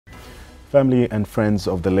Family and friends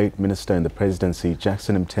of the late minister in the presidency,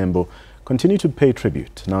 Jackson Mthembu, continue to pay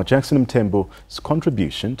tribute. Now, Jackson Mthembu's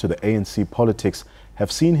contribution to the ANC politics have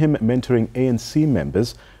seen him mentoring ANC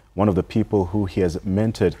members. One of the people who he has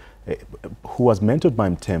mentored, who was mentored by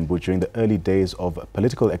Mthembu during the early days of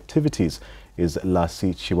political activities, is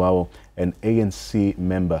Lassy Chiwayo, an ANC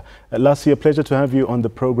member. Lassy, a pleasure to have you on the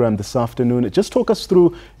program this afternoon. Just talk us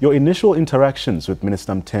through your initial interactions with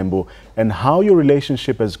Minister Mthembu and how your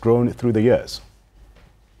relationship has grown through the years.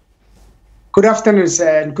 Good afternoon,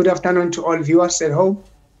 sir, and good afternoon to all viewers at home.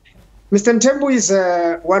 Mr. Mthembu is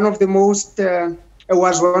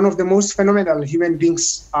was one of the most phenomenal human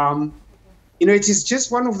beings. It is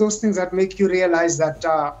just one of those things that make you realize that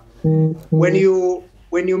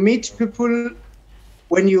when you meet people,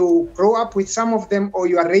 when you grow up with some of them or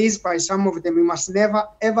you are raised by some of them, you must never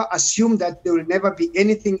ever assume that there will never be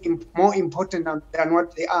anything more important than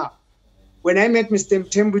what they are. When I met Mr.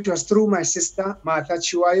 Mthembu, it was through my sister, Lassy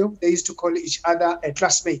Chiwayo. They used to call each other a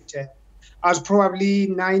classmate. I was probably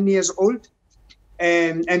 9 years old,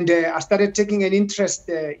 and I started taking an interest,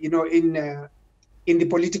 in the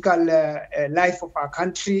political life of our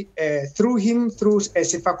country through him, through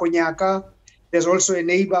Sefakonyaka. There's also a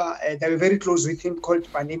neighbor that we're very close with him called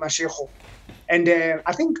Panima Sheho. And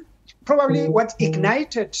I think probably what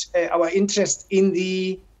ignited our interest in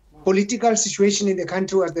the political situation in the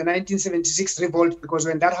country was the 1976 revolt, because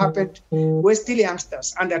when that happened, we were still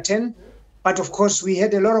youngsters, under 10. But of course, we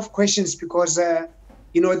had a lot of questions because, the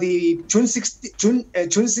June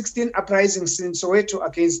 16 uprisings in Soweto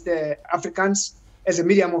against the Africans as a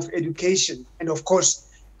medium of education, and of course,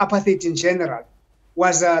 apartheid in general,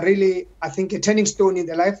 was really, I think, a turning stone in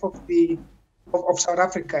the life of South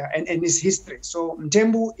Africa and its history. So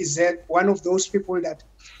Mthembu is one of those people that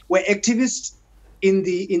were activists during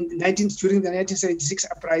the 1976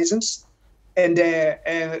 uprisings, and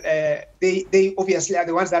they obviously are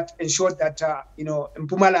the ones that ensured that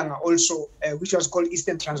Mpumalanga also, which was called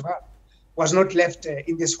Eastern Transvaal, was not left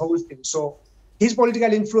in this whole thing. So his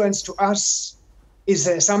political influence to us is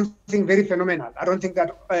something very phenomenal. I don't think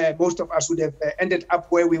that most of us would have ended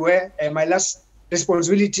up where we were. My last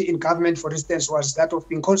responsibility in government, for instance, was that of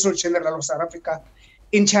being Consul General of South Africa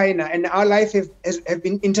in China, and our life have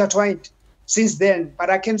been intertwined since then.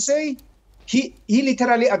 But I can say he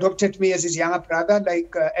literally adopted me as his younger brother,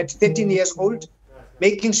 like at 13 years old,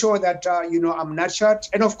 making sure that I'm nurtured.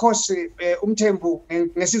 And of course, Mthembu,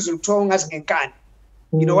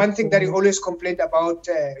 one thing that he always complained about,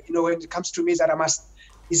 when it comes to me is that I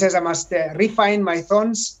must refine my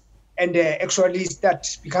thorns and actually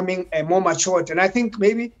start becoming more matured. And I think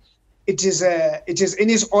maybe it is in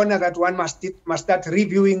his honor that one must start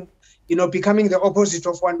reviewing, becoming the opposite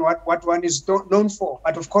of what one is known for.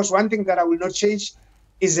 But of course, one thing that I will not change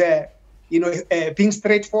is, being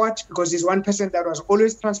straightforward, because he's one person that was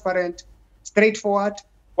always transparent, straightforward.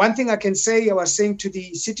 One thing I can say, I was saying to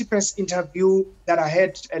the City Press interview that I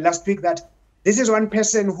had last week, that this is one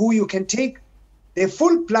person who you can take the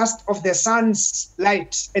full blast of the sun's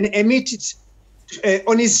light and emit it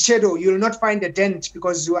on his shadow. You will not find a dent,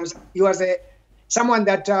 because he was someone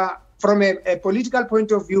that, from a political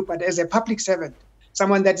point of view, but as a public servant,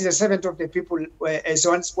 someone that is a servant of the people, as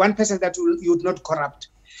one person that you would not corrupt.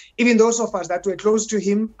 Even those of us that were close to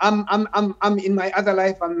him, I'm in my other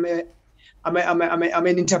life, I'm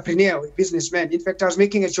an entrepreneur, a businessman. In fact, I was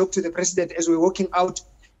making a joke to the president as we were walking out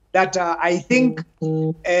that I think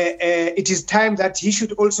it is time that he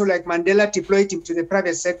should also, like Mandela deployed him to the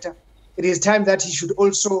private sector, it is time that he should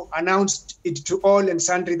also announce it to all and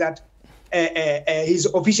sundry that he's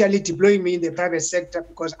officially deploying me in the private sector,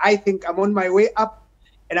 because I think I'm on my way up,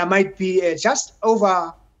 and I might be just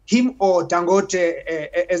over him or Dangote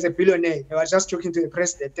as a billionaire. I was just talking to the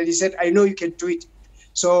president, and he said, I know you can do it.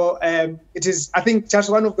 So it is, I think, just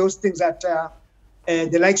one of those things that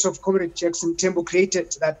the likes of Comrade Jackson Mthembu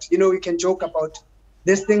created, that, we can joke about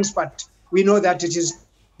these things, but we know that it is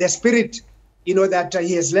the spirit, that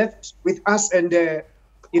he has left with us. And,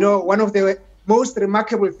 one of the most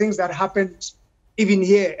remarkable things that happened even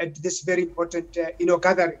here at this very important,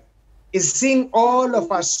 gathering, is seeing all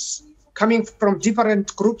of us coming from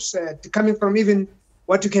different groups, coming from even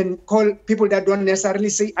what you can call people that don't necessarily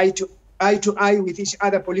say eye to eye with each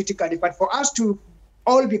other politically, but for us to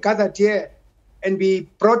all be gathered here and be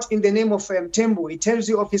brought in the name of Mthembu, it tells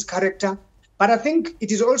you of his character. But I think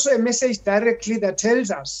it is also a message directly that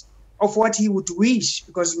tells us of what he would wish,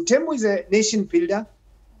 because Mthembu is a nation builder.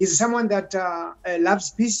 He's someone that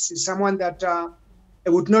loves peace. He's someone that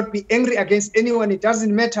would not be angry against anyone. It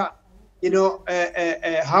doesn't matter,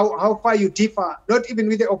 how far you differ, not even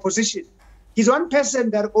with the opposition. He's one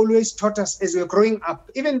person that always taught us as we were growing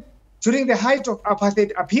up, even during the height of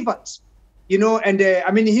apartheid upheavals, you know, and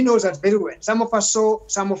I mean, he knows that very well. Some of us saw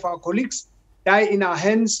some of our colleagues die in our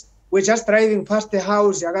hands. We're just driving past the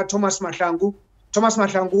house. I got Thomas Mahlangu. Thomas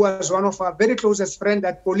Mahlangu was one of our very closest friends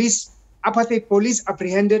that apartheid police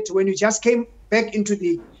apprehended when you just came back into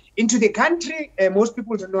the country. Most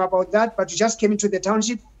people don't know about that, but you just came into the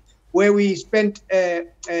township where we spent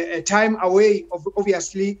time away,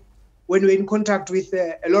 obviously, when we're in contact with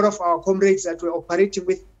a lot of our comrades that we're operating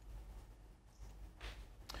with.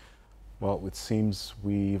 Well, it seems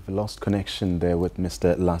we've lost connection there with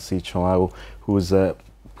Mr. Lassy Chiwayo, who was a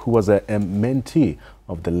mentee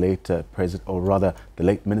of the late president, or rather the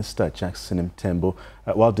late Minister Jackson Mthembu.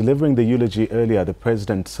 While delivering the eulogy earlier, the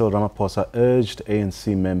President Cyril Ramaphosa urged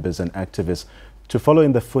ANC members and activists to follow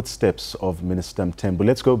in the footsteps of Minister Mthembu.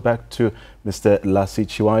 Let's go back to Mr. Lassy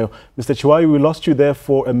Chiwayo. Mr. Chiwayo, we lost you there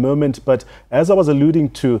for a moment, but as I was alluding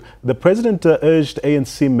to, the President urged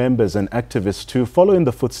ANC members and activists to follow in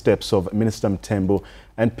the footsteps of Minister Mthembu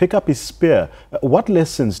and pick up his spear. What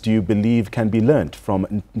lessons do you believe can be learned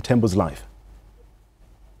from Mthembu's life?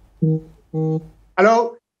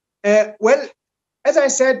 Hello. Well, as I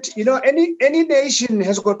said, you know, any nation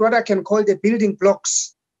has got what I can call the building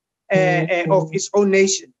blocks of its own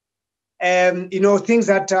nation. You know, things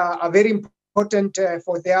that are very important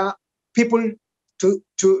for their people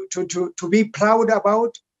to be proud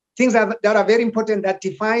about, things that are very important that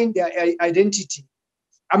define their identity.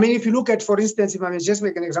 I mean, if you look at, for instance, if I may just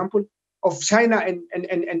make an example of China and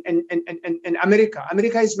America.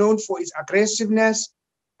 America is known for its aggressiveness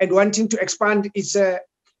and wanting to expand its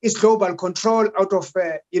global control out of,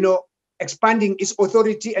 you know, expanding its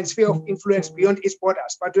authority and sphere of influence beyond its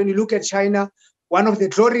borders. But when you look at China, one of the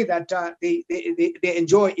glory that they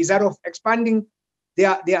enjoy is that of expanding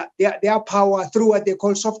their power through what they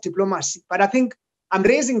call soft diplomacy. But I think I'm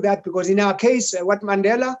raising that because in our case, what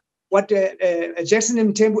Mandela, what Jackson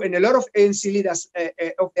Mthembu and a lot of ANC leaders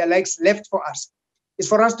of their likes left for us is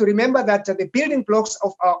for us to remember that the building blocks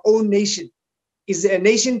of our own nation is a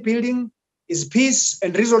nation building, is peace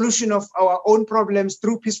and resolution of our own problems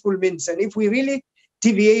through peaceful means. And if we really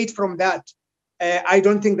deviate from that, I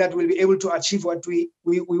don't think that we'll be able to achieve what we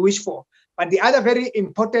wish for. But the other very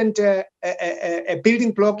important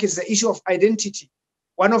building block is the issue of identity.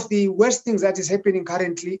 One of the worst things that is happening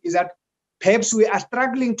currently is that perhaps we are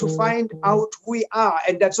struggling to find out who we are.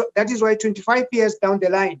 And that is why 25 years down the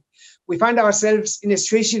line, we find ourselves in a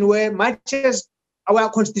situation where much as our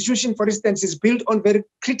constitution, for instance, is built on very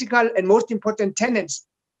critical and most important tenets,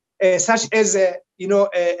 such as, you know,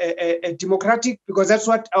 a democratic, because that's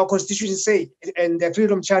what our constitution says, and the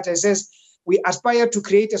Freedom Charter says, we aspire to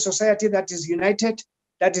create a society that is united,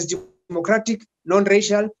 that is democratic,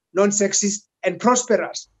 non-racial, non-sexist, and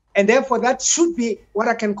prosperous. And therefore, that should be what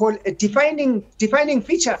I can call a defining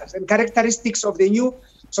features and characteristics of the new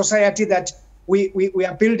society that we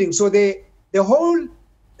are building. So the whole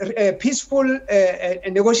peaceful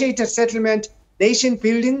and negotiated settlement, nation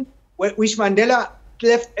building, which Mandela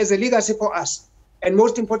left as a legacy for us, and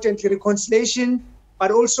most importantly, reconciliation, but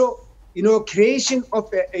also, you know, creation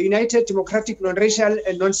of a united, democratic, non-racial,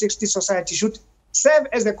 and non-sexist society should serve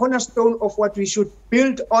as the cornerstone of what we should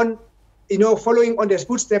build on, you know, following on the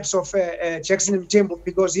footsteps of Jackson Mthembu,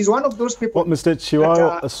 because he's one of those people. Well, Mr.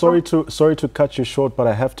 Chiwayo, sorry to cut you short, but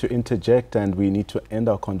I have to interject, and we need to end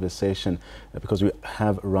our conversation because we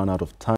have run out of time.